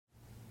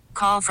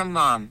call from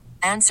mom.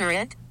 Answer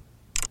it.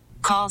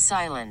 Call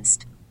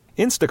silenced.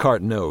 Instacart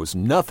knows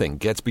nothing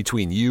gets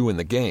between you and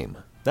the game.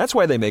 That's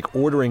why they make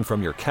ordering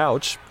from your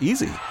couch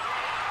easy.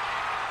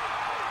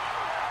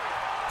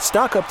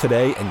 Stock up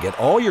today and get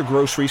all your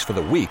groceries for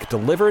the week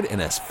delivered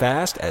in as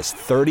fast as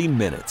 30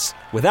 minutes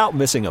without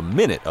missing a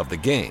minute of the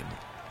game.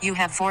 You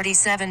have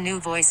 47 new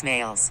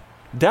voicemails.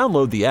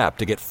 Download the app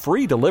to get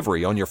free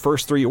delivery on your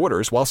first 3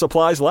 orders while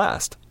supplies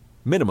last.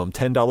 Minimum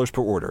 $10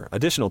 per order.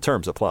 Additional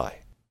terms apply.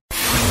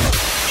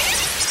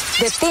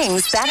 The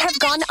things that have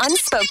gone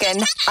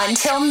unspoken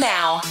until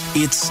now.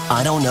 It's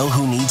I don't know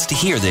who needs to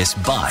hear this,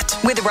 but.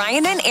 With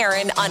Ryan and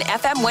Aaron on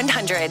FM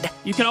 100.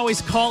 You can always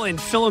call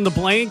and fill in the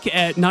blank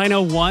at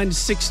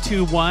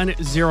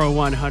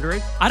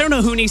 901-621-0100. I don't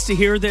know who needs to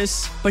hear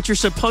this, but you're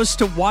supposed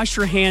to wash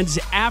your hands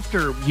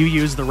after you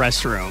use the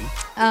restroom.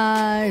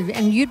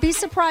 And you'd be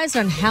surprised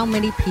on how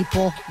many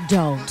people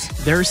don't.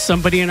 There's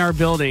somebody in our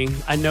building,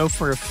 I know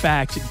for a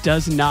fact,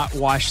 does not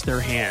wash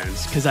their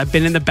hands. Because I've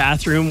been in the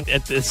bathroom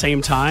at the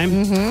same time,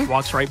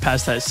 walks right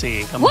past that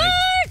sink. I'm what? Like,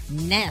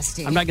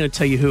 nasty. I'm not going to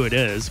tell you who it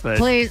is, but...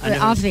 Please,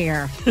 off the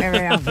air.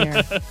 Right off the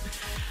air.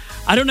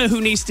 I don't know who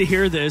needs to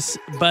hear this,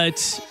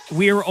 but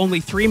we are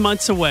only 3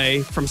 months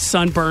away from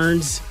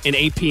sunburns and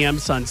 8 p.m.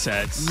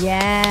 sunsets.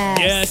 Yes.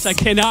 Yes, I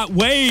cannot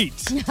wait.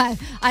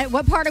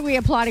 What part are we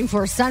applauding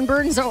for?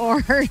 Sunburns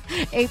or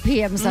 8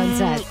 p.m.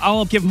 sunset?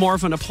 I'll give more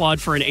of an applaud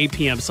for an 8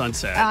 p.m.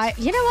 sunset.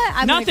 You know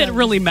what? Not that it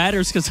really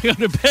matters because I go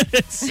to bed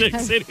at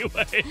 6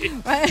 anyway.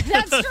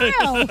 That's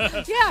true.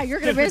 Yeah, you're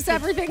going to miss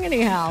everything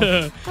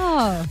anyhow.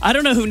 I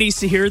don't know who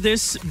needs to hear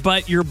this,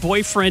 but your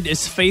boyfriend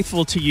is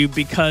faithful to you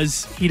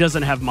because he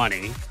doesn't have money.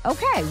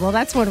 Okay, well,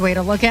 that's one way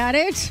to look at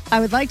it. I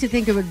would like to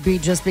think it would be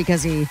just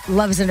because he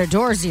loves and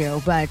adores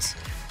you, but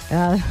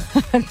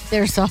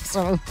there's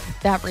also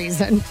that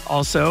reason.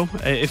 Also,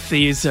 if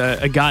he's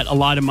got a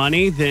lot of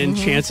money, then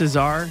chances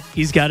are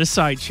he's got a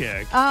side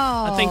chick.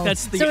 Oh. I think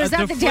that's the... So is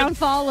that the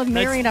downfall of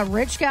marrying a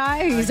rich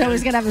guy? He's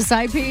always going to have a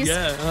side piece?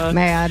 Yeah.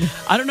 Mad.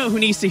 I don't know who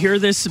needs to hear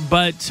this,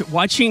 but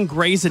watching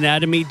Grey's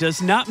Anatomy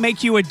does not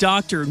make you a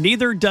doctor.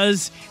 Neither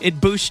does it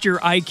boost your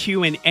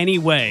IQ in any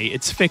way.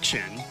 It's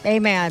fiction.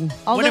 Amen.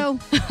 Although,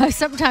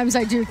 sometimes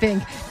I do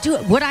think,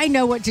 would I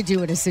know what to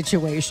do in a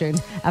situation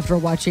after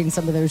watching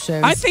some of those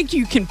shows? I think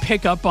you can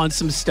pick up on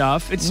some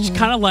stuff. It's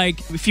kind of like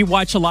if you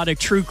watch a lot of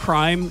true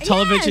crime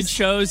television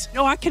shows.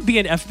 No, I could be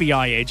an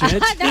FBI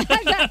agent.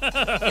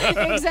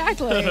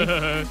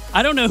 Exactly.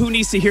 I don't know who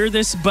needs to hear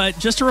this, but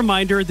just a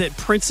reminder that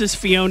Princess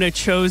Fiona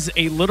chose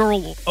a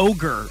literal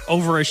ogre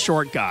over a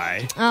short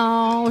guy.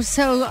 Oh,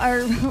 so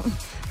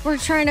we're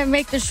trying to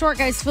make the short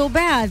guys feel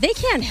bad. They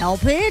can't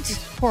help it.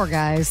 Poor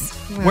guys.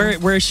 Well,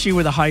 where is she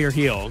with a higher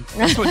heel?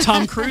 That's what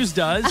Tom Cruise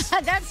does.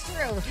 That's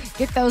true.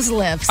 Get those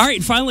lifts. All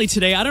right, finally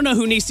today, I don't know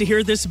who needs to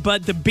hear this,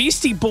 but the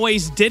Beastie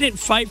Boys didn't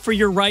fight for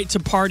your right to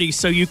party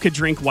so you could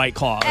drink White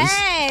Claws.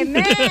 Hey,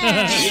 man.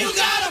 You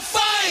gotta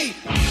fight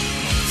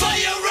for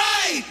your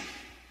right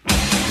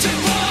to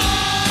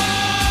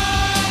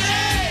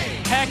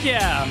party. Heck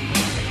yeah.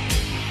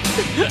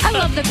 I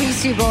love the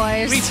Beastie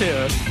Boys. Me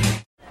too.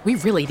 We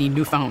really need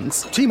new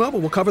phones. T-Mobile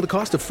will cover the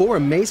cost of 4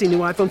 amazing new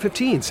iPhone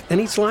 15s, and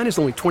each line is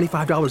only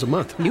 $25 a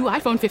month. New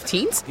iPhone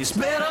 15s? It's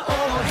better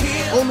over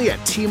here. Only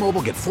at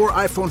T-Mobile, get 4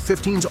 iPhone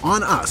 15s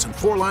on us and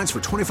 4 lines for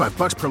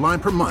 $25 per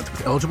line per month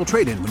with eligible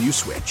trade-in when you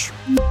switch.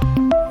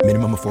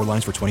 Minimum of 4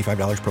 lines for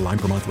 $25 per line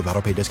per month with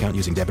autopay discount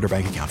using debit or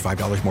bank account.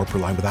 $5 more per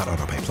line without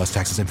autopay, plus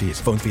taxes and fees.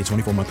 Phone fee at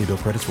 24 monthly bill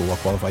credits for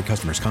well-qualified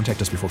customers. Contact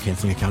us before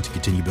canceling account to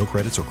continue bill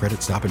credits or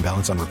credit stop and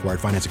balance on required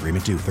finance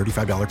agreement due.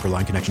 $35 per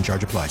line connection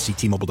charge applies. See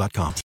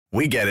T-Mobile.com.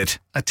 We get it.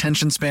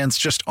 Attention spans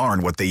just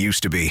aren't what they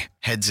used to be.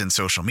 Heads in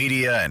social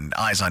media and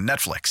eyes on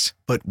Netflix.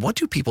 But what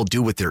do people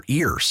do with their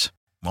ears?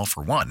 Well,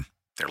 for one,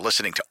 they're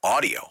listening to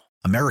audio.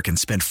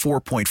 Americans spend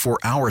 4.4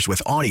 hours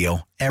with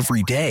audio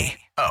every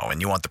day. Oh,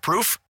 and you want the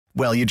proof?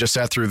 Well, you just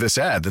sat through this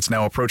ad that's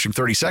now approaching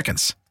 30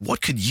 seconds.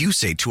 What could you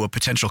say to a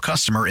potential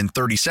customer in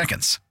 30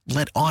 seconds?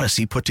 Let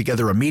Odyssey put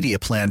together a media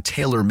plan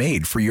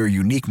tailor-made for your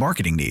unique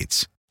marketing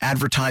needs.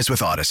 Advertise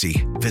with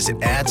Odyssey.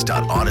 Visit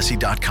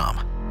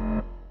ads.odyssey.com.